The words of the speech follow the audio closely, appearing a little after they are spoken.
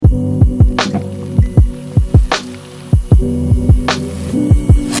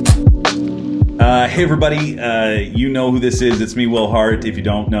Hey everybody, you know who this is. It's me, Will Hart. If you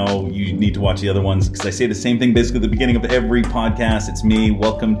don't know, you need to watch the other ones because I say the same thing basically at the beginning of every podcast. It's me.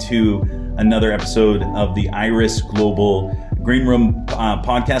 Welcome to another episode of the Iris Global Green Room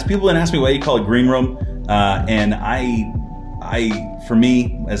podcast. People have asked me why you call it Green Room, and for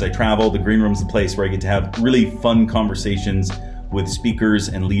me, as I travel, the Green Room's the place where I get to have really fun conversations with speakers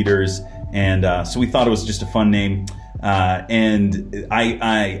and leaders, and so we thought it was just a fun name. And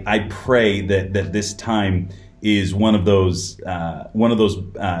I pray that this time is one of those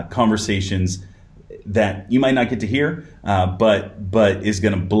conversations that you might not get to hear, but is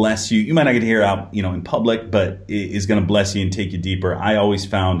going to bless you. You might not get to hear out, in public, but is going to bless you and take you deeper. I always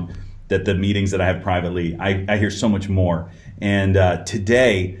found that the meetings that I have privately, I hear so much more. And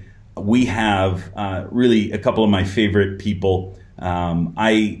today we have really a couple of my favorite people.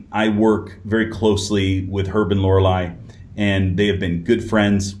 I work very closely with Herb and Lorelei, and they have been good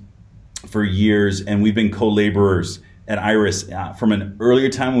friends for years, and we've been co-laborers at Iris from an earlier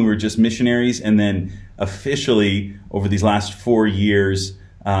time when we were just missionaries, and then officially over these last 4 years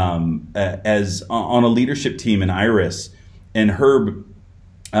as on a leadership team in Iris. And Herb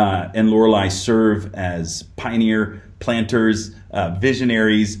and Lorelei serve as pioneer planters,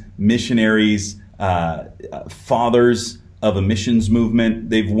 visionaries, missionaries, fathers of a missions movement.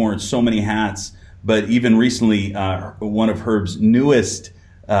 They've worn so many hats, but even recently, one of Herb's newest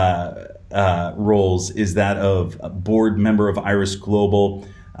roles is that of a board member of Iris Global.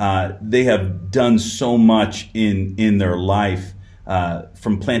 They have done so much in their life,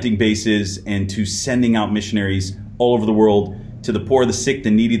 from planting bases and to sending out missionaries all over the world to the poor, the sick, the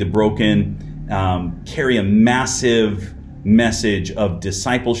needy, the broken, carry a massive message of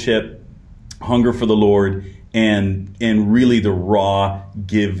discipleship, hunger for the Lord, and really the raw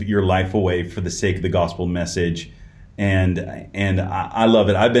give your life away for the sake of the gospel message. And I love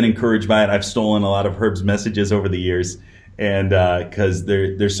it. I've been encouraged by it. I've stolen a lot of Herb's messages over the years, and because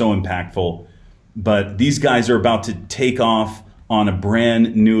they're so impactful. But these guys are about to take off on a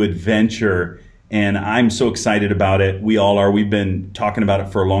brand new adventure, and I'm so excited about it. We all are. We've been talking about it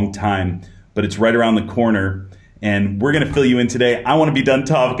for a long time, but it's right around the corner. And we're going to fill you in today. I want to be done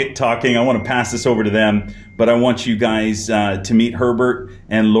talking. I want to pass this over to them. But I want you guys to meet Herbert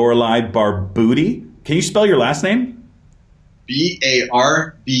and Lorelei Barbutti. Can you spell your last name?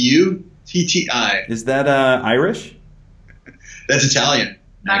 Barbutti. Is that Irish? That's Italian.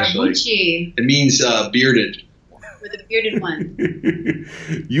 Barbucci. It means bearded. With a bearded one.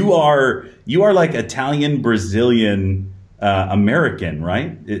 You are like Italian, Brazilian, American,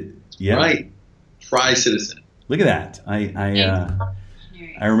 right? Yeah. Right. Tri-citizen. Look at that.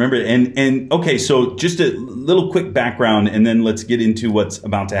 I remember it. And okay, so just a little quick background, and then let's get into what's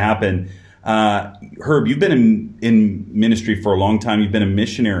about to happen. Herb, you've been in ministry for a long time. You've been a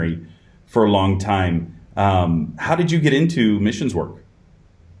missionary for a long time. How did you get into missions work?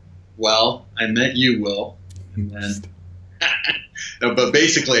 Well, I met you, Will. And no, but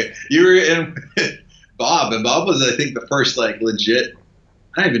basically, you were in Bob, and Bob was, I think, the first legit.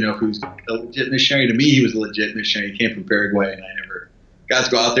 I don't even know if he was a legit missionary. To me, he was a legit missionary. He came from Paraguay, and I never got to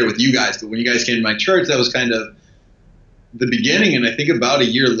go out there with you guys. But when you guys came to my church, that was kind of the beginning. And I think about a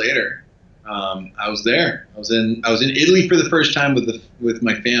year later, I was there. I was in Italy for the first time with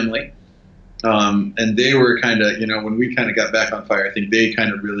my family, and they were kind of, when we kind of got back on fire, I think they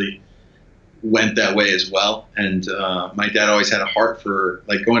kind of really went that way as well. And my dad always had a heart for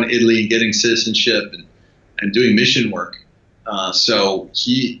going to Italy and getting citizenship and doing mission work. So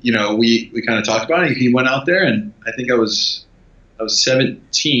he, we kind of talked about it. He went out there, and I think I was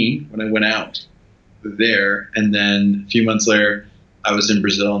 17 when I went out there. And then a few months later, I was in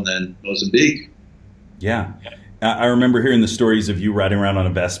Brazil and then Mozambique. Yeah. I remember hearing the stories of you riding around on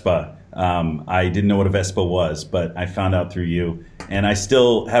a Vespa. I didn't know what a Vespa was, but I found out through you. And I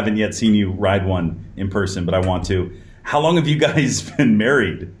still haven't yet seen you ride one in person, but I want to. How long have you guys been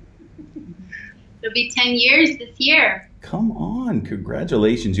married? It'll be 10 years this year. Come on.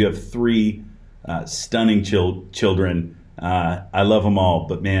 Congratulations. You have 3 stunning children. I love them all.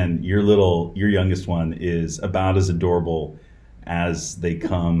 But, man, your youngest one is about as adorable as they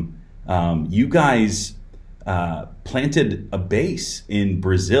come. You guys planted a base in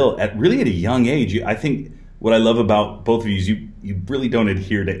Brazil at a young age. I think what I love about both of you is you really don't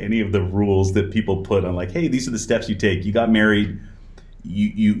adhere to any of the rules that people put on, hey, these are the steps you take. You got married.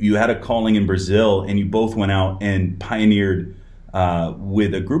 You had a calling in Brazil, and you both went out and pioneered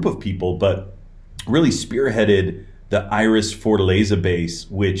with a group of people, but really spearheaded the Iris Fortaleza base,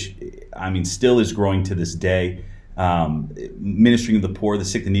 which still is growing to this day. Ministering to the poor, the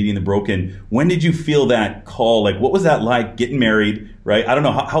sick, the needy, and the broken. When did you feel that call? What was that like getting married, right? I don't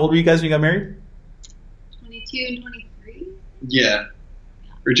know. How old were you guys when you got married? 22 and 23. Yeah.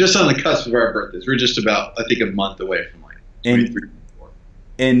 We're just on the cusp of our birthdays. We're just about, I think, a month away from like 23, 24.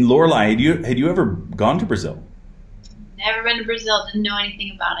 And Lorelai, had you ever gone to Brazil? Never been to Brazil. Didn't know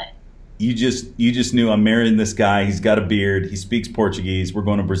anything about it. You just knew, I'm marrying this guy. He's got a beard. He speaks Portuguese. We're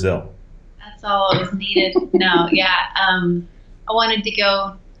going to Brazil. That's all that was needed. No, yeah. I wanted to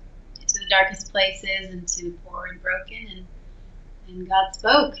go to the darkest places and to the poor and broken, and God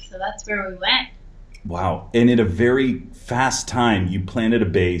spoke. So that's where we went. Wow. And in a very fast time, you planted a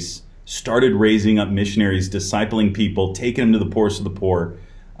base, started raising up missionaries, discipling people, taking them to the poorest of the poor.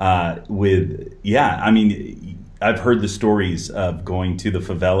 I've heard the stories of going to the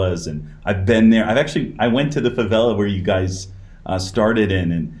favelas, and I've been there. I went to the favela where you guys started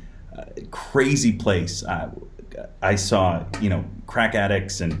in, and crazy place. I saw, crack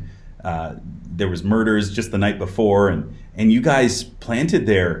addicts, and there was murders just the night before, and you guys planted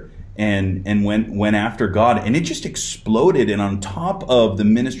there and went after God, and it just exploded. And on top of the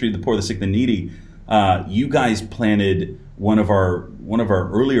ministry of the poor, the sick, the needy, you guys planted one of our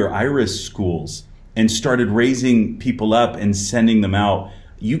earlier Iris schools and started raising people up and sending them out.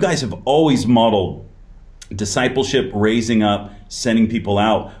 You guys have always modeled discipleship, raising up, sending people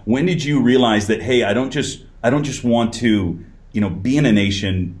out. When did you realize that, hey, I don't just want to, be in a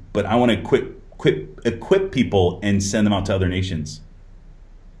nation, but I want to equip people and send them out to other nations?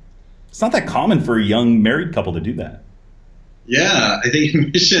 It's not that common for a young married couple to do that. Yeah, I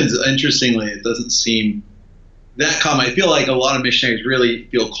think missions, interestingly, it doesn't seem that common. I feel like a lot of missionaries really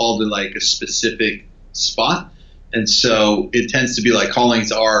feel called to like a specific spot. And so it tends to be like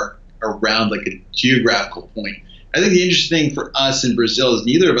callings are around like a geographical point. I think the interesting thing for us in Brazil is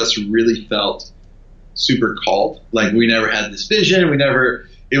neither of us really felt super called. Like we never had this vision.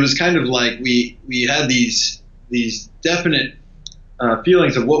 It was kind of like we had these definite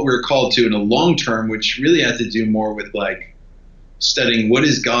feelings of what we were called to in the long term, which really had to do more with like studying what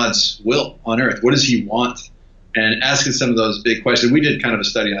is God's will on earth? What does he want? And asking some of those big questions. We did kind of a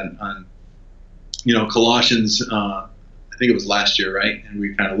study on Colossians, I think it was last year, right? And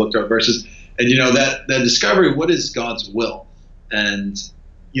we kind of looked at our verses, and that discovery, what is God's will? And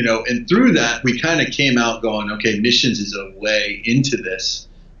and through that, we kind of came out going, okay, missions is a way into this,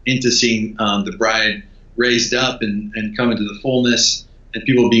 into seeing the bride raised up and come into the fullness, and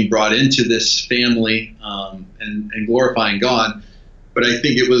people being brought into this family and glorifying God. But I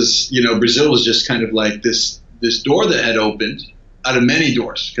think it was, Brazil was just kind of like this door that had opened out of many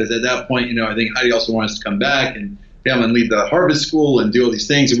doors. Because at that point, I think Heidi also wanted us to come back and come and lead the harvest school and do all these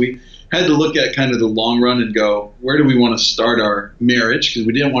things. And we had to look at kind of the long run and go, where do we want to start our marriage? Because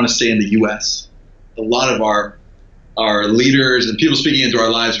we didn't want to stay in the U.S. A lot of our leaders and people speaking into our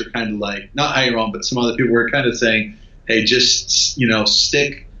lives were kind of like, not Hiram, but some other people were kind of saying, hey, just,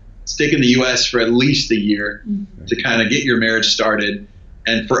 stick in the U.S. for at least a year to kind of get your marriage started.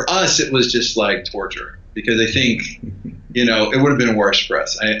 And for us, it was just like torture, because I think, it would have been worse for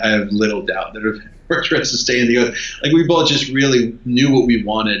us. I have little doubt that it would have been worse for us to stay in the U.S. Like we both just really knew what we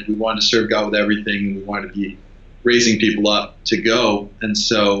wanted. We wanted to serve God with everything. We wanted to be raising people up to go. And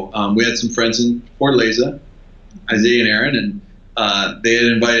so we had some friends in Fortaleza, Isaiah and Aaron, and they had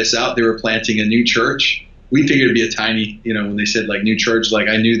invited us out. They were planting a new church. We figured it'd be a tiny, when they said like new church, like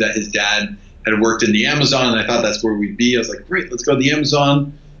I knew that his dad had worked in the Amazon, and I thought that's where we'd be. I was like, great, let's go to the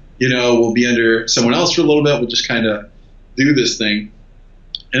Amazon. We'll be under someone else for a little bit. We'll just kind of do this thing.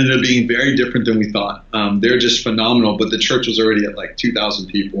 Ended up being very different than we thought. They're just phenomenal, but the church was already at like 2,000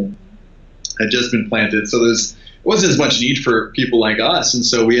 people, had just been planted. So there wasn't as much need for people like us. And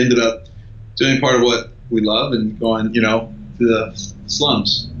so we ended up doing part of what we love and going, to the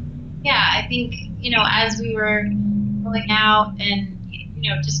slums. Yeah, I think, as we were going out and,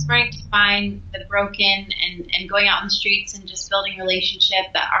 just trying to find the broken and going out in the streets and just building relationship,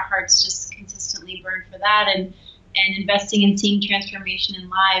 that our hearts just consistently burned for that and investing in seeing transformation in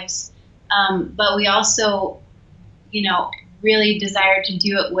lives. But we also, really desired to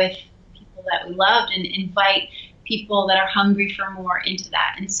do it with people that we loved and invite people that are hungry for more into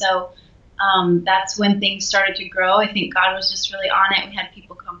that. And so that's when things started to grow. I think God was just really on it. We had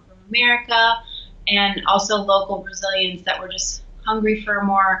people come from America and also local Brazilians that were just hungry for a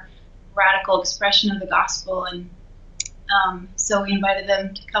more radical expression of the gospel. And so we invited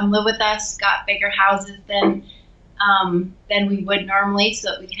them to come live with us, got bigger houses than we would normally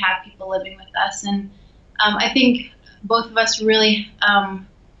so that we could have people living with us. And I think both of us really,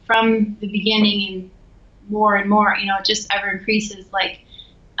 from the beginning and more, it just ever increases, like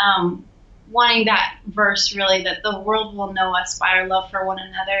wanting that verse really, that the world will know us by our love for one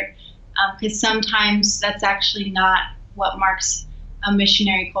another, because sometimes that's actually not what marks a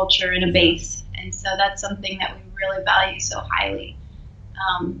missionary culture in a base. and so that's something that we really value so highly.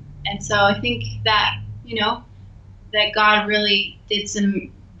 And so I think that, that God really did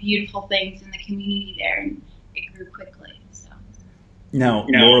some beautiful things in the community there, and it grew quickly. So now,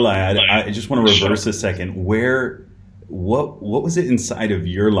 Lorelai, I just want to reverse a second. What was it inside of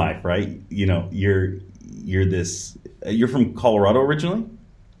your life, right? You're from Colorado originally?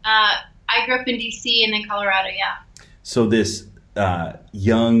 I grew up in DC and then Colorado, yeah. So this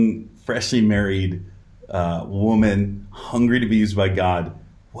young, freshly married woman, hungry to be used by God,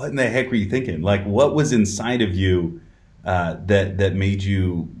 what in the heck were you thinking? Like, what was inside of you that made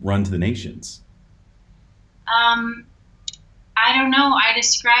you run to the nations? I don't know. I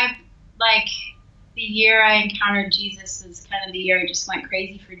describe like the year I encountered Jesus as kind of the year I just went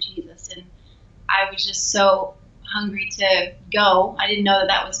crazy for Jesus, and I was just so hungry to go. I didn't know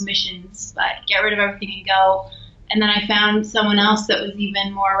that was missions, but get rid of everything and go. And then I found someone else that was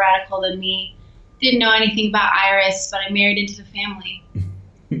even more radical than me. Didn't know anything about Iris, but I married into the family.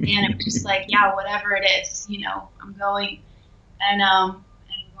 And it was just like, yeah, whatever it is, I'm going, and we're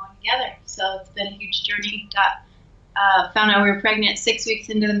going together. So it's been a huge journey. Found out we were pregnant 6 weeks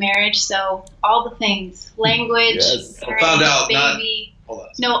into the marriage, so all the things, language, yes. marriage, found out baby.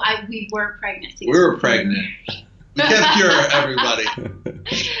 We were pregnant. We were pregnant. We kept pure, everybody.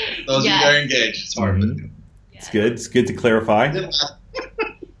 Those Yes. who are engaged, it's hard. Mhm. It's good. It's good to clarify.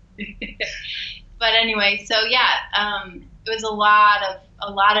 But anyway, so yeah, it was a lot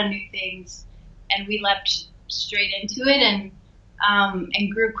of new things, and we leapt straight into it, and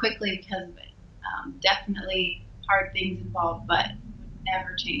grew quickly because of it. Definitely hard things involved, but would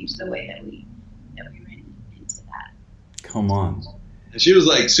never change the way that we ran into that. Come on. And she was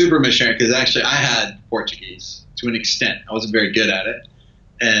like super missionary, because actually I had Portuguese to an extent. I wasn't very good at it.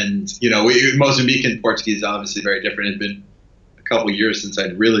 And, Mozambican Portuguese is obviously very different. It had been a couple of years since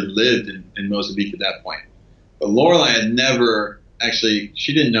I'd really lived in Mozambique at that point. But Lorelai had never actually,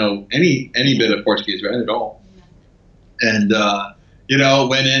 she didn't know any bit of Portuguese, right, at all. And,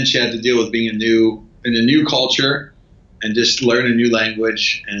 went in, she had to deal with being in a new culture and just learn a new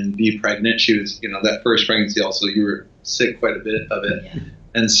language and be pregnant. She was, that first pregnancy also, you were sick quite a bit of it. Yeah.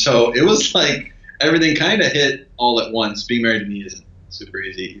 And so it was like everything kind of hit all at once. Being married to me isn't super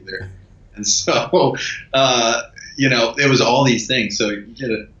easy either. And so, it was all these things. So you did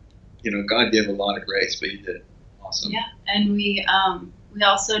it, God gave a lot of grace, but you did it. Awesome. Yeah, and we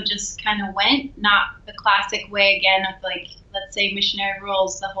also just kind of went, not the classic way again of like, let's say missionary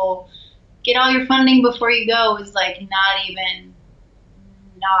rules, the whole get all your funding before you go is like not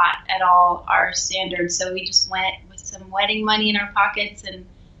at all our standard. So we just went with some wedding money in our pockets and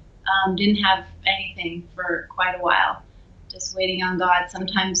didn't have anything for quite a while, just waiting on God,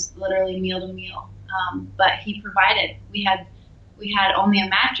 sometimes literally meal to meal. But he provided. We had only a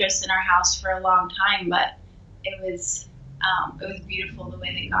mattress in our house for a long time, but it was beautiful the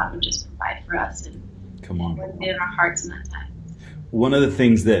way that God would just provide for us and Come on. work it in our hearts in that time. One of the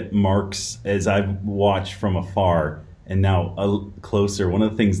things that marks, as I've watched from afar and now closer, one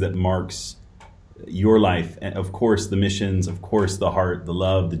of the things that marks your life, and of course the missions, of course the heart, the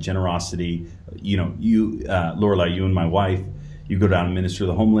love, the generosity. Lorelai, you and my wife, you go down and minister to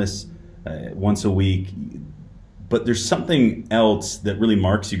the homeless once a week. But there's something else that really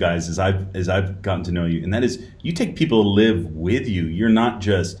marks you guys as I've gotten to know you, and that is you take people to live with you. You're not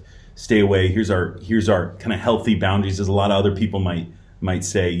just stay away. Here's our kind of healthy boundaries, as a lot of other people might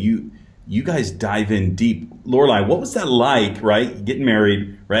say. You guys dive in deep. Lorelai, what was that like, right? Getting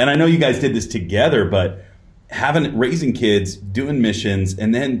married, right? And I know you guys did this together, but raising kids, doing missions,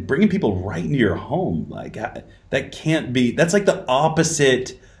 and then bringing people right into your home, like that can't be. That's like the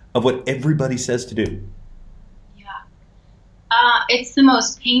opposite of what everybody says to do. It's the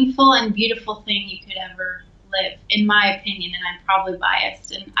most painful and beautiful thing you could ever live, in my opinion, and I'm probably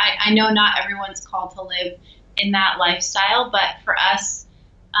biased. And I know not everyone's called to live in that lifestyle, but for us,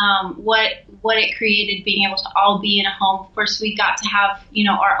 what it created, being able to all be in a home. Of course, we got to have,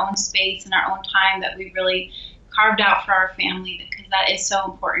 our own space and our own time that we really carved out for our family, because that is so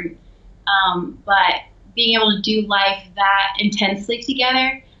important. But being able to do life that intensely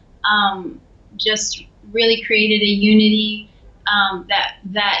together just really created a unity that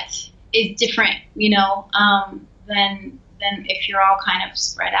is different, than if you're all kind of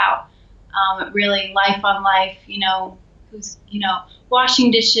spread out. Really life on life, who's,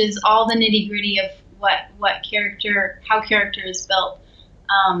 washing dishes, all the nitty gritty of how character is built.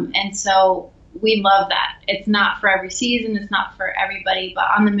 And so we love that. It's not for every season. It's not for everybody, but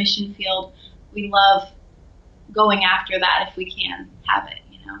on the mission field, we love going after that if we can have it,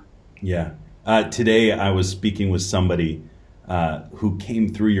 Yeah. Today I was speaking with somebody who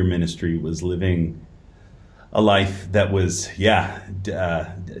came through your ministry was living a life that was,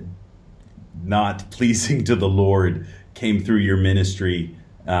 not pleasing to the Lord, came through your ministry.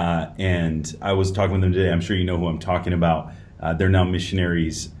 And I was talking with them today. I'm sure you know who I'm talking about. They're now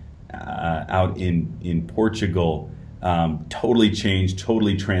missionaries out in Portugal. Totally changed,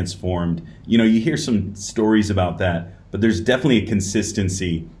 totally transformed. You know, you hear some stories about that, but there's definitely a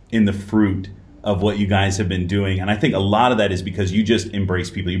consistency in the fruit of what you guys have been doing. And I think a lot of that is because you just embrace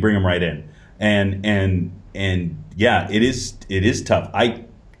people. You bring them right in. And yeah, it is tough.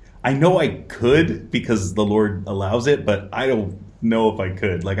 I know I could because the Lord allows it, but I don't know if I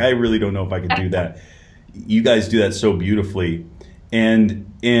could. Like, I really don't know if I could do that. You guys do that so beautifully. And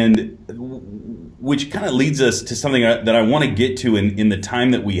which kind of leads us to something that I want to get to in the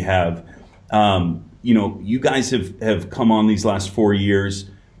time that we have. You know, you guys have come on these last 4 years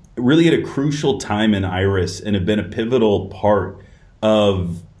really at a crucial time in Iris and have been a pivotal part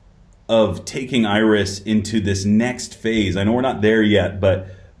of taking Iris into this next phase. I know we're not there yet,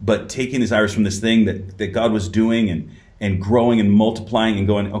 but taking this Iris from this thing that God was doing and growing and multiplying and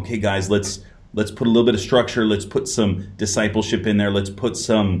going, okay, guys, let's put a little bit of structure. Let's put some discipleship in there. Let's put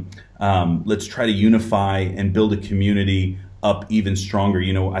some, let's try to unify and build a community up even stronger.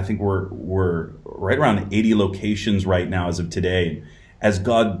 You know, I think we're right around 80 locations right now as of today. As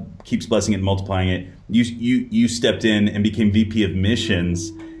God keeps blessing it and multiplying it, you stepped in and became VP of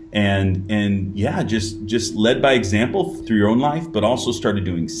missions and yeah, just led by example through your own life, but also started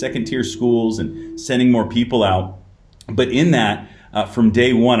doing second tier schools and sending more people out. But in that, from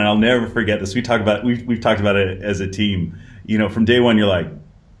day one, and I'll never forget this, we've talked about it as a team. You know, from day one, you're like,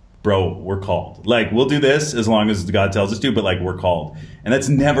 bro, we're called. Like, we'll do this as long as God tells us to, but like, we're called. And that's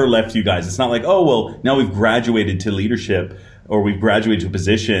never left you guys. It's not like, oh, well, now we've graduated to leadership or we've graduated to a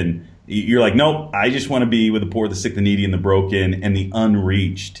position. You're like, nope, I just want to be with the poor, the sick, the needy, and the broken, and the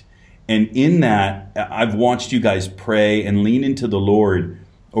unreached. And in that, I've watched you guys pray and lean into the Lord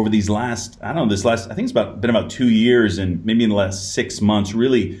over these last, I think it's been about 2 years, and maybe in the last 6 months,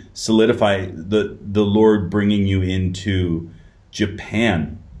 really solidify the Lord bringing you into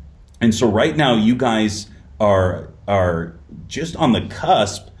Japan. And so right now, you guys are just on the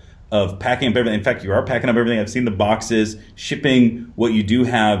cusp of packing up everything. In fact, you are packing up everything. I've seen the boxes, shipping what you do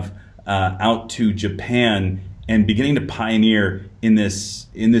have out to Japan, and beginning to pioneer in this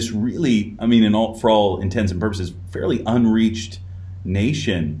really, I mean, for all intents and purposes, fairly unreached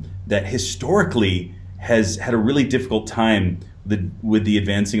nation that historically has had a really difficult time with the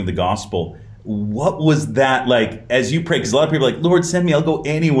advancing of the gospel. What was that like as you pray? Because a lot of people are like, Lord, send me, I'll go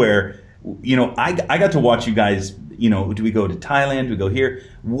anywhere. You know, I got to watch you guys, you know, do we go to Thailand? Do we go here?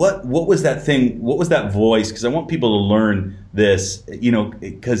 What was that thing? What was that voice? Because I want people to learn this, you know,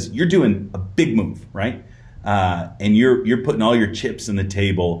 because you're doing a big move, right? And you're putting all your chips in the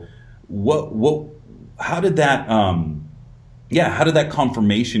table. How did that how did that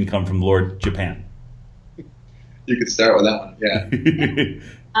confirmation come from Lord Japan? You could start with that one. Yeah.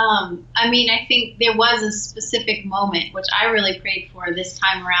 I mean, I think there was a specific moment, which I really prayed for this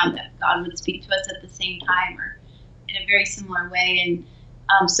time around, that God would speak to us at the same time or in a very similar way.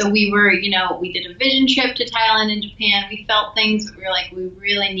 And so we were, you know, we did a vision trip to Thailand and Japan. We felt things, but we were like, we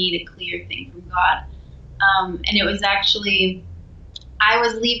really need a clear thing from God. And it was actually, I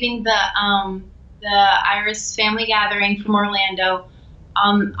was leaving the Iris family gathering from Orlando.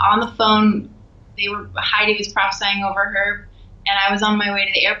 On the phone, Heidi was prophesying over her, and I was on my way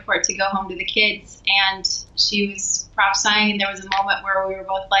to the airport to go home to the kids, and she was prophesying, and there was a moment where we were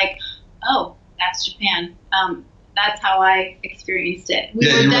both like, oh, that's Japan. That's how I experienced it. You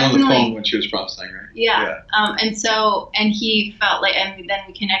were on the phone when she was prophesying, right? Yeah. And he felt like, and then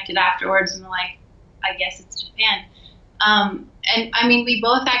we connected afterwards, and we're like, I guess it's Japan. And I mean, we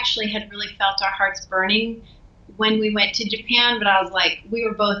both actually had really felt our hearts burning when we went to Japan, but I was like, we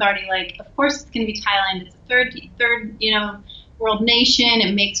were both already like, of course it's going to be Thailand. It's a third, you know, world nation.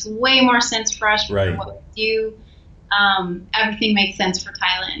 It makes way more sense for us for what we do. Everything makes sense for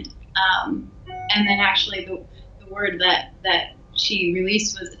Thailand. And then actually the word that she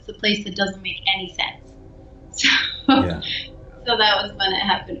released was, it's a place that doesn't make any sense. So that was when it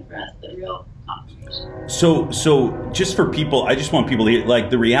happened for us, the real confirmation. So just for people, I just want people to hear, like,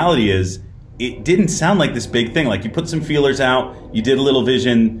 the reality is, it didn't sound like this big thing. Like, you put some feelers out, you did a little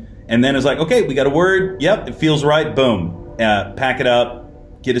vision, and then it's like, okay, we got a word. Yep, it feels right. Boom. Pack it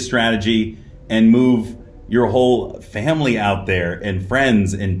up, get a strategy, and move your whole family out there and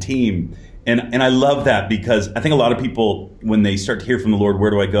friends and team. And I love that, because I think a lot of people, when they start to hear from the Lord,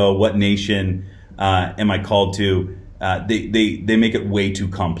 where do I go? What nation am I called to? They make it way too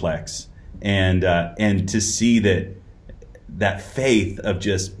complex. And to see that that faith of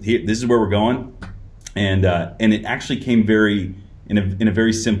just, here, this is where we're going. And it actually came in a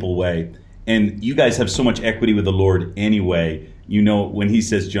very simple way. And you guys have so much equity with the Lord anyway. You know, when he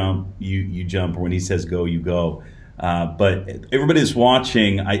says jump, you jump, or when he says go, you go. But everybody that's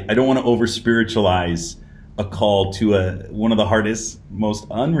watching, I don't want to over spiritualize a call to one of the hardest, most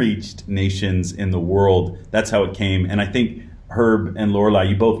unreached nations in the world. That's how it came. And I think Herb and Lorelai,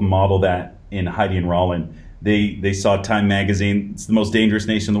 you both model that in Heidi and Rollin. They saw Time magazine. It's the most dangerous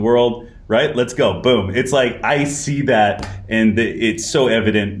nation in the world, right? Let's go. Boom. It's like, I see that, and it's so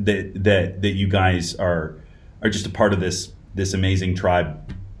evident that you guys are just a part of this amazing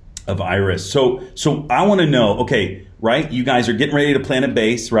tribe of Iris. So I want to know, okay, right? You guys are getting ready to plant a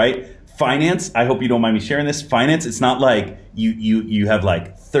base, right? Finance, I hope you don't mind me sharing this. Finance, it's not like you have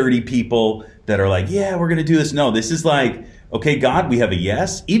like 30 people that are like, yeah, we're going to do this. No, this is like, okay, God, we have a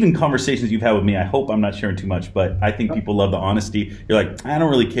yes. Even conversations you've had with me, I hope I'm not sharing too much, but I think people love the honesty. You're like, I don't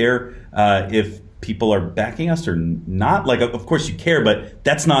really care if people are backing us or not. Like, of course you care, but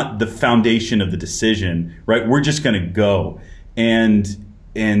that's not the foundation of the decision, right? We're just going to go. And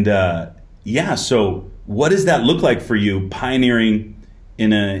yeah, so what does that look like for you, pioneering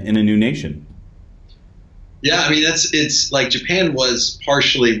in a new nation? Yeah, I mean, it's like Japan was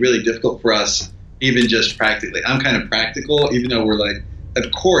partially really difficult for us, even just practically. I'm kind of practical, even though we're like,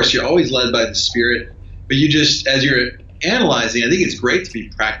 of course, you're always led by the Spirit, but you just, as you're analyzing, I think it's great to be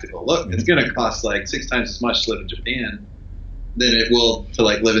practical. Look, it's going to cost like 6 times as much to live in Japan than it will to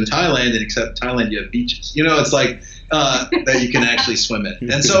like live in Thailand, and except Thailand, you have beaches. You know, it's like that you can actually swim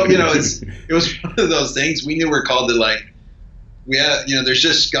in. And so, you know, it was one of those things. We knew we're called to like, there's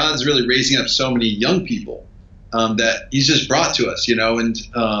just, God's really raising up so many young people that he's just brought to us, you know, and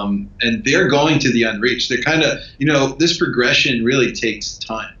they're going to the unreached. They're kind of, you know, this progression really takes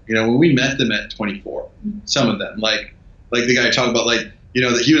time. You know, when we met them at 24, some of them, like the guy talked about, like, you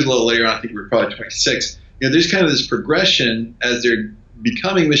know, that he was a little later on, I think we were probably 26. You know, there's kind of this progression as they're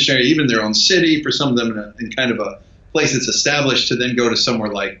becoming missionary, even in their own city, for some of them in kind of a place that's established, to then go to somewhere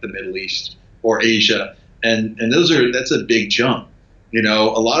like the Middle East or Asia. And that's a big jump. You know,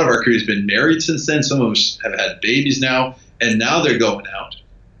 a lot of our crew has been married since then. Some of them have had babies now, and now they're going out.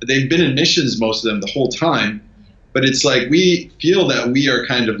 They've been in missions, most of them, the whole time. But it's like, we feel that we are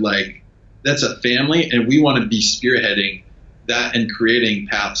kind of like, that's a family, and we want to be spearheading that and creating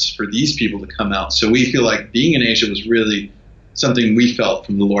paths for these people to come out. So we feel like being in Asia was really something we felt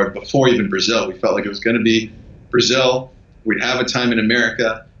from the Lord before even Brazil. We felt like it was going to be Brazil, we'd have a time in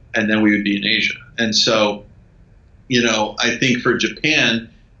America, and then we would be in Asia. And so, you know, I think for Japan,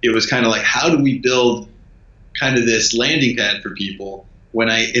 it was kind of like, how do we build kind of this landing pad for people when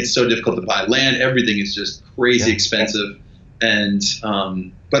it's so difficult to buy land? Everything is just crazy expensive. And,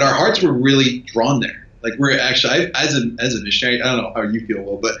 but our hearts were really drawn there. Like, we're actually, as a missionary, I don't know how you feel,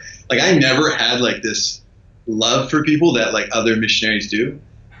 Will, but like, I never had like this love for people that like other missionaries do.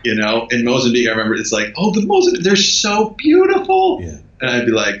 You know, in Mozambique, I remember it's like, oh, the Mozambique, they're so beautiful. Yeah. And I'd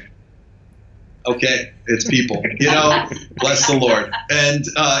be like, okay, it's people, you know, bless the Lord. And,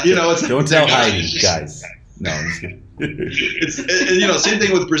 you know, it's, don't tell Heidi, guys. No, I'm just kidding. You know, same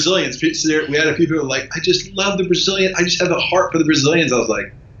thing with Brazilians. We had a few people like, I just love the Brazilians. I just have a heart for the Brazilians. I was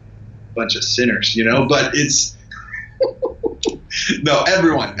like, bunch of sinners, you know, but it's, no,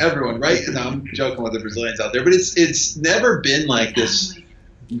 everyone, right? And I'm joking with the Brazilians out there, but it's never been like this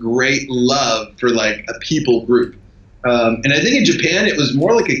great love for like a people group. And I think in Japan, it was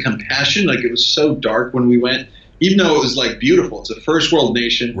more like a compassion. Like, it was so dark when we went, even though it was like beautiful. It's a first world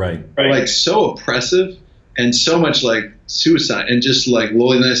nation, right? Like, so oppressive and so much like suicide and just like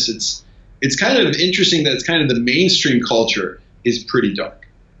loneliness. It's kind of interesting that it's kind of the mainstream culture is pretty dark.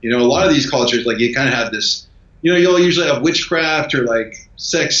 You know, a lot of these cultures, like, you kind of have this, you know, you'll usually have witchcraft or like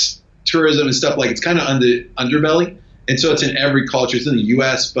sex tourism and stuff. Like, it's kind of on the underbelly. And so it's in every culture. It's in the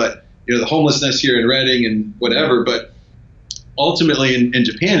U.S., but, you know, the homelessness here in Reading and whatever. But ultimately in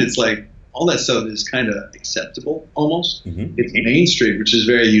Japan, it's like all that stuff is kind of acceptable almost. Mm-hmm. It's mainstream, which is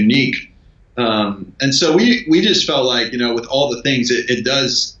very unique. And so we just felt like, you know, with all the things, it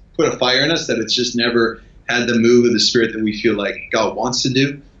does put a fire in us that it's just never had the move of the Spirit that we feel like God wants to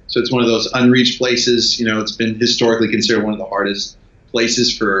do. So it's one of those unreached places. You know, it's been historically considered one of the hardest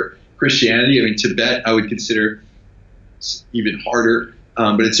places for Christianity. I mean, Tibet, I would consider even harder,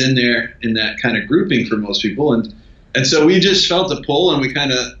 but it's in there in that kind of grouping for most people. And so we just felt a pull, and we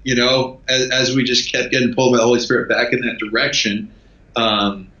kind of, you know, as we just kept getting pulled by the Holy Spirit back in that direction,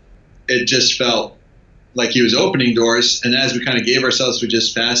 it just felt like he was opening doors. And as we kind of gave ourselves, we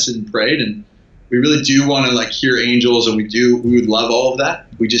just fasted and prayed, and we really do want to like hear angels, and we would love all of that.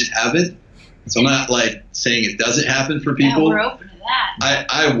 We just haven't. So I'm not like saying it doesn't happen for Yeah, people. we're open to that.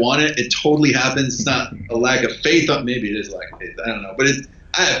 I want it. It totally happens. It's not a lack of faith. Maybe it is a lack of faith. I don't know. But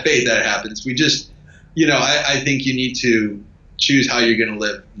I have faith that it happens. We just, I think you need to choose how you're going to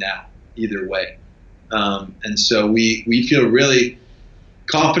live now, either way. And so we feel really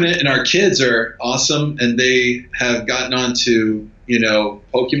confident, and our kids are awesome, and they have gotten on to,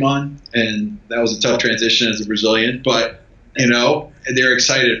 Pokemon, and that was a tough transition as a Brazilian, but, they're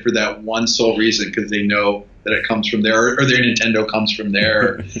excited for that one sole reason, because they know that it comes from there, or their Nintendo comes from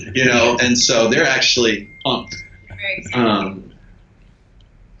there, and so they're actually pumped. Very excited.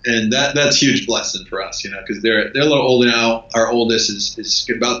 And that's a huge blessing for us, because they're a little older now. Our oldest is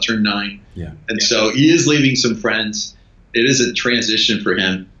about to turn 9. Yeah. And so he is leaving some friends. It is a transition for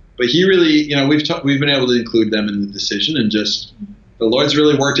him, but he really, we've been able to include them in the decision, and just the Lord's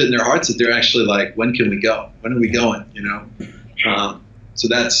really worked it in their hearts that they're actually like, when can we go? When are we going? So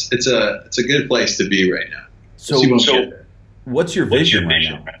it's a good place to be right now. So what's your vision right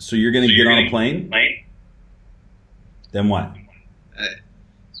now? So you're going to get on a plane? Then what?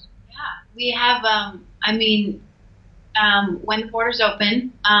 We have, when the borders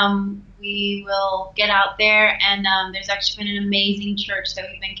open, we will get out there, and there's actually been an amazing church that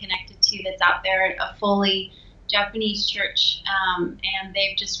we've been connected to that's out there, a fully Japanese church, and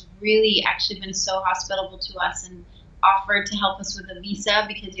they've just really actually been so hospitable to us and offered to help us with a visa,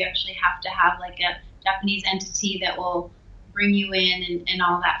 because you actually have to have like a Japanese entity that will bring you in and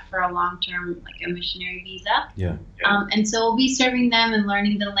all that for a long-term, like a missionary visa. Yeah. And so we'll be serving them and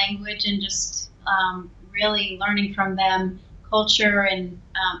learning the language, and just really learning from them culture and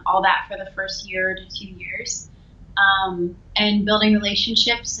all that for the first year to 2 years, and building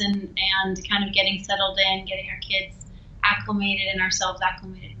relationships and kind of getting settled in, getting our kids acclimated and ourselves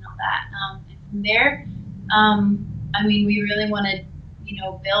acclimated and all that. And from there, we really want to,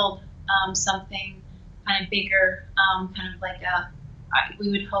 build something kind of bigger, kind of like we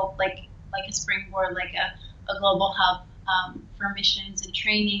would hope like a springboard, like a global hub for missions and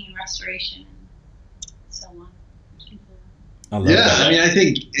training and restoration and so on. I love that. I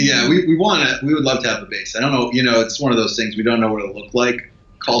think, we would love to have a base. I don't know, it's one of those things, we don't know what it'll look like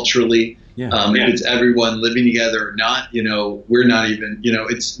culturally. Yeah. If it's everyone living together or not, we're not even,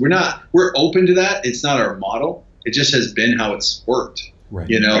 we're open to that. It's not our model. It just has been how it's worked. Right.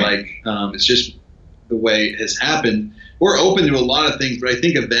 It's just the way it has happened. We're open to a lot of things, but I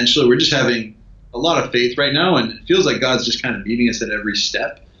think eventually we're just having a lot of faith right now, and it feels like God's just kind of meeting us at every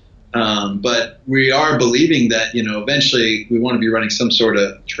step. But we are believing that, eventually we want to be running some sort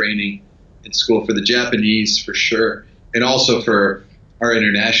of training in school for the Japanese for sure, and also for our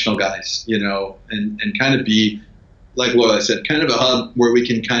international guys, and kind of be, like what I said, kind of a hub where we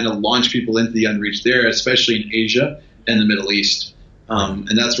can kind of launch people into the unreached there, especially in Asia and the Middle East.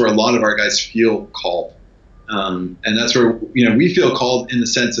 And that's where a lot of our guys feel called. And that's where, we feel called in the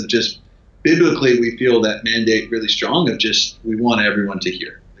sense of just biblically, we feel that mandate really strong of just, we want everyone to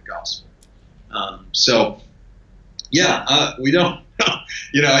hear the gospel. We don't,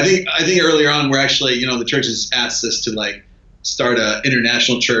 I think earlier on we're actually, the church has asked us to like start an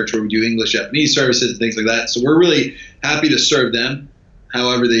international church where we do English, Japanese services and things like that. So we're really happy to serve them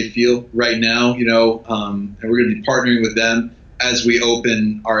however they feel right now, and we're going to be partnering with them as we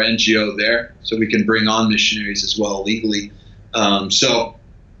open our NGO there, so we can bring on missionaries as well legally. So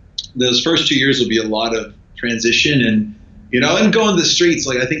those first 2 years will be a lot of transition and going to the streets.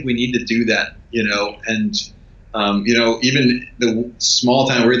 Like, I think we need to do that, and even the small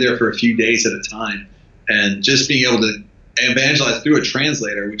time, we're there for a few days at a time, and just being able to evangelize through a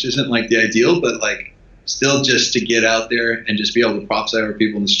translator, which isn't like the ideal, but like still just to get out there and just be able to prophesy over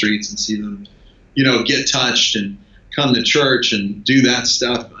people in the streets and see them, get touched and come to church and do that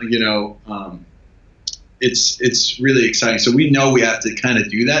stuff. It's really exciting. So we know we have to kind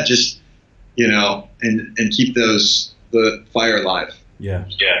of do that, just, and keep the fire alive. Yeah.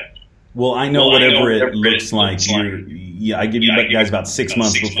 Yeah. Well, I know whatever it looks like. I give you guys about 6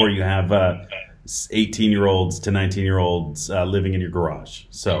 months before you have 18-year-olds to 19-year-olds living in your garage.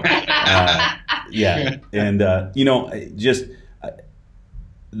 So, yeah. And, just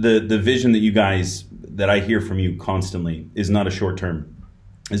the vision that you guys, that I hear from you constantly is not a short-term,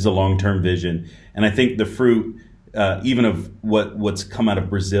 is a long-term vision. And I think the fruit, even of what's come out of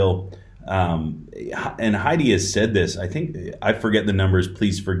Brazil, and Heidi has said this, I think, I forget the numbers,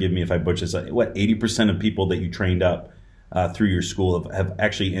 please forgive me if I butcher this, 80% of people that you trained up through your school have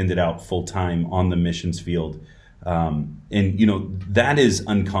actually ended out full-time on the missions field. And, that is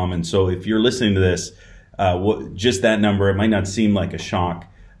uncommon. So if you're listening to this, just that number, it might not seem like a shock,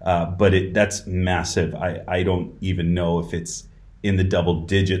 but that's massive. I don't even know if it's in the double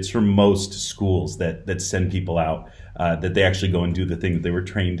digits for most schools that send people out, that they actually go and do the thing that they were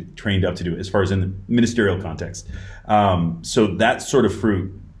trained up to do as far as in the ministerial context. So that sort of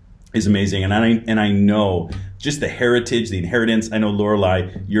fruit is amazing. And I know just the heritage, the inheritance. I know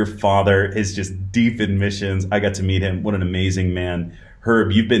Lorelei, your father is just deep in missions. I got to meet him. What an amazing man.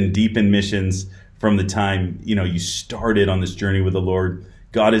 Herb, you've been deep in missions from the time, you started on this journey with the Lord.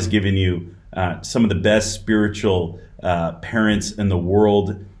 God has given you some of the best spiritual parents in the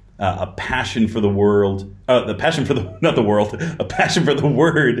world, a passion for the world, a passion for the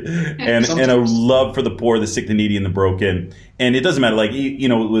word, and a love for the poor, the sick, the needy, and the broken. And it doesn't matter, like,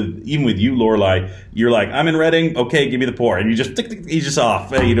 even with you, Lorelei, you're like, I'm in Reading, okay, give me the poor, and you just off,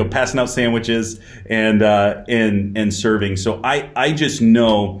 passing out sandwiches and serving. So I just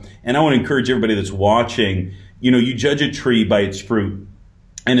know, and I want to encourage everybody that's watching, you judge a tree by its fruit.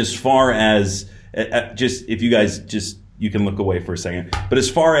 And as far as if you guys you can look away for a second. But as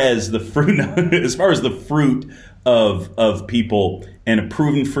far as the fruit, of people and a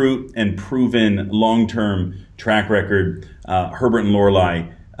proven fruit and proven long-term track record, Herbert and Lorelei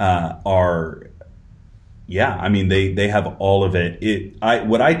are, they have all of it.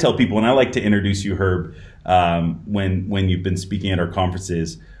 What I tell people, and I like to introduce you, Herb, when you've been speaking at our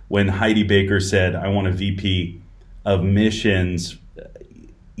conferences, when Heidi Baker said, I want a VP of missions,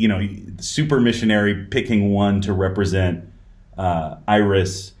 super missionary, picking one to represent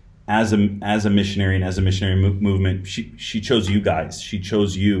Iris as a missionary and as a missionary movement. She chose you guys. She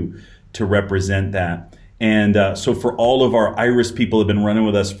chose you to represent that. And so for all of our Iris people who have been running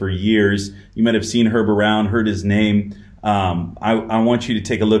with us for years, you might have seen Herb around, heard his name. I want you to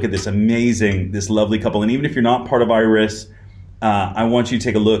take a look at this lovely couple. And even if you're not part of Iris, I want you to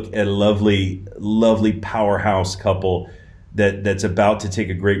take a look at a lovely, lovely powerhouse couple that's about to take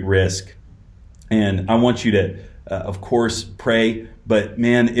a great risk. And I want you to, of course, pray. But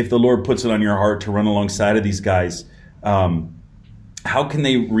man, if the Lord puts it on your heart to run alongside of these guys, how can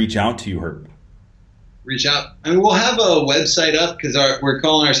they reach out to you, Herb? Reach out. I mean, we'll have a website up because we're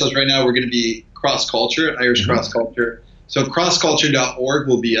calling ourselves right now, we're going to be Cross Culture, Irish Cross Culture. So crossculture.org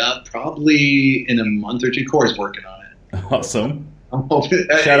will be up probably in a month or two. Corey's working on it. Awesome.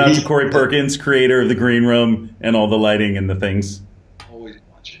 Shout out to Corey Perkins, creator of the Green Room and all the lighting and the things. Always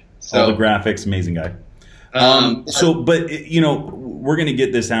watching. All the graphics, amazing guy. We're going to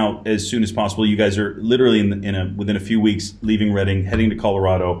get this out as soon as possible. You guys are literally within a few weeks leaving Reading, heading to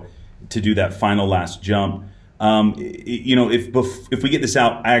Colorado to do that final last jump. If we get this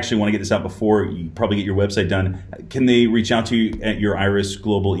out, I actually want to get this out before you probably get your website done. Can they reach out to you at your Iris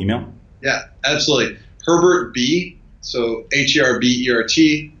Global email? Yeah, absolutely. Herbert B. So HERBERT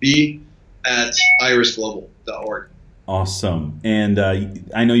B at irisglobal.org. Awesome. And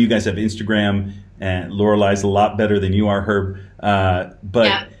I know you guys have Instagram, and Lorelei's a lot better than you are, Herb. But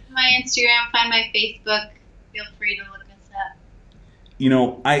yeah, my Instagram, find my Facebook. Feel free to look us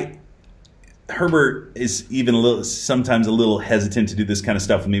up. Herbert is even sometimes a little hesitant to do this kind of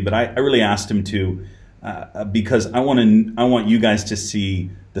stuff with me, but I really asked him to because I want you guys to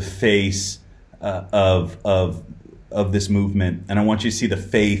see the face of this movement, and I want you to see the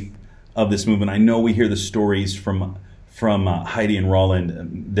faith of this movement. I know we hear the stories from Heidi and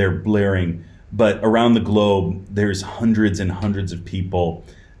Roland; they're blaring, but around the globe, there's hundreds and hundreds of people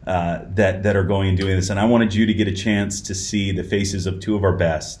that are going and doing this. And I wanted you to get a chance to see the faces of two of our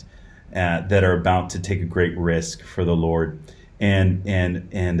best that are about to take a great risk for the Lord. If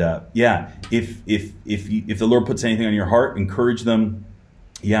the Lord puts anything on your heart, encourage them.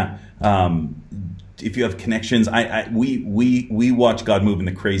 Yeah. If you have connections, we watch God move in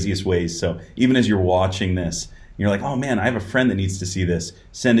the craziest ways. So even as you're watching this, you're like, oh man, I have a friend that needs to see this.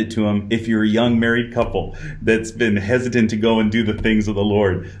 Send it to him. If you're a young married couple that's been hesitant to go and do the things of the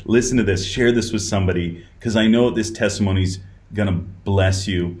Lord, listen to this. Share this with somebody, because I know this testimony's gonna bless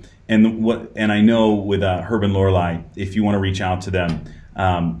you. And I know with Herb and Lorelei, if you want to reach out to them,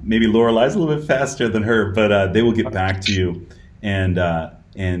 maybe Lorelei's a little bit faster than her, but they will get back to you. And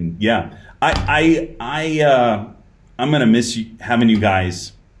yeah, I'm gonna miss having you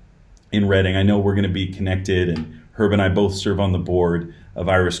guys in Reading. I know we're going to be connected, and Herb and I both serve on the board of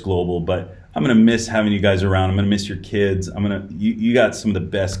Iris Global, but I'm going to miss having you guys around. I'm going to miss your kids. You got some of the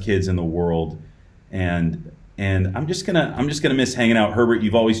best kids in the world, and I'm just going to miss hanging out. Herbert,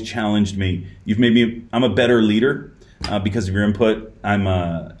 you've always challenged me. You've made me, I'm a better leader because of your input.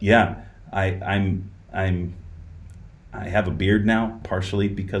 I have a beard now, partially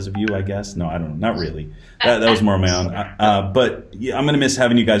because of you, I guess. No, I don't know. Not really. That was more on my own. But yeah, I'm going to miss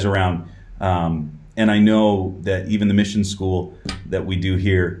having you guys around. And I know that even the mission school that we do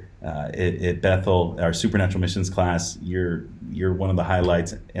here, at Bethel, our supernatural missions class. You're one of the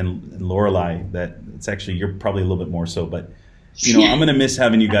highlights, and Lorelei, that it's actually you're probably a little bit more so, but I'm going to miss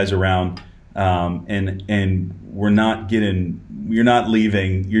having you guys around. And you're not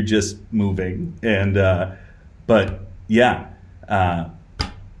leaving, you're just moving. And but yeah, I'm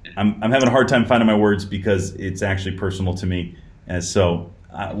having a hard time finding my words because it's actually personal to me. And so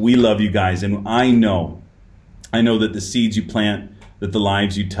we love you guys, and I know that the seeds you plant, that the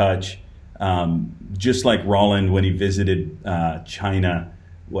lives you touch, just like Roland when he visited China,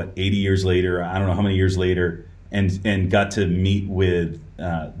 80 years later, I don't know how many years later, and got to meet with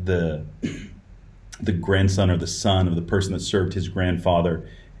the grandson or the son of the person that served his grandfather,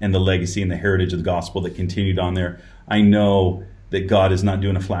 and the legacy and the heritage of the gospel that continued on there. I know that God is not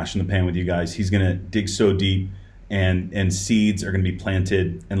doing a flash in the pan with you guys. He's going to dig so deep, and seeds are going to be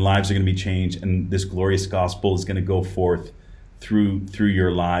planted, and lives are going to be changed, and this glorious gospel is going to go forth through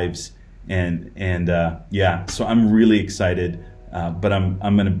your lives. And yeah, so I'm really excited, but I'm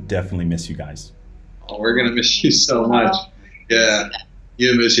going to definitely miss you guys. Oh, we're going to miss you so much. Yeah.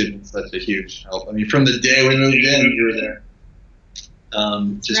 You and Missy have been such a huge help. I mean, from the day we moved in, you were there.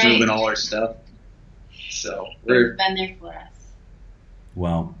 Just moving all our stuff. So you've been there for us.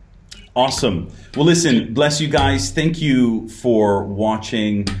 Well, awesome. Well, listen, bless you guys. Thank you for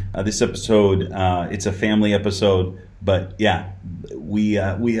watching this episode. It's a family episode, but yeah, we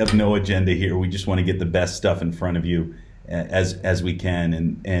have no agenda here. We just want to get the best stuff in front of you as we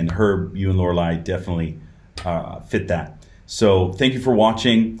can. And Herb, you and Lorelei definitely fit that. So thank you for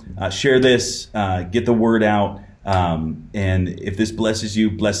watching. Share this, get the word out. And if this blesses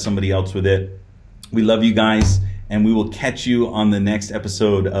you, bless somebody else with it. We love you guys, and we will catch you on the next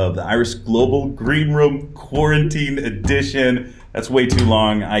episode of the Iris Global Green Room Quarantine Edition. That's way too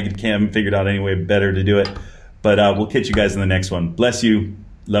long. I haven't figured out any way better to do it. But we'll catch you guys in the next one. Bless you.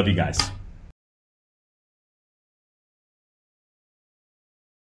 Love you guys.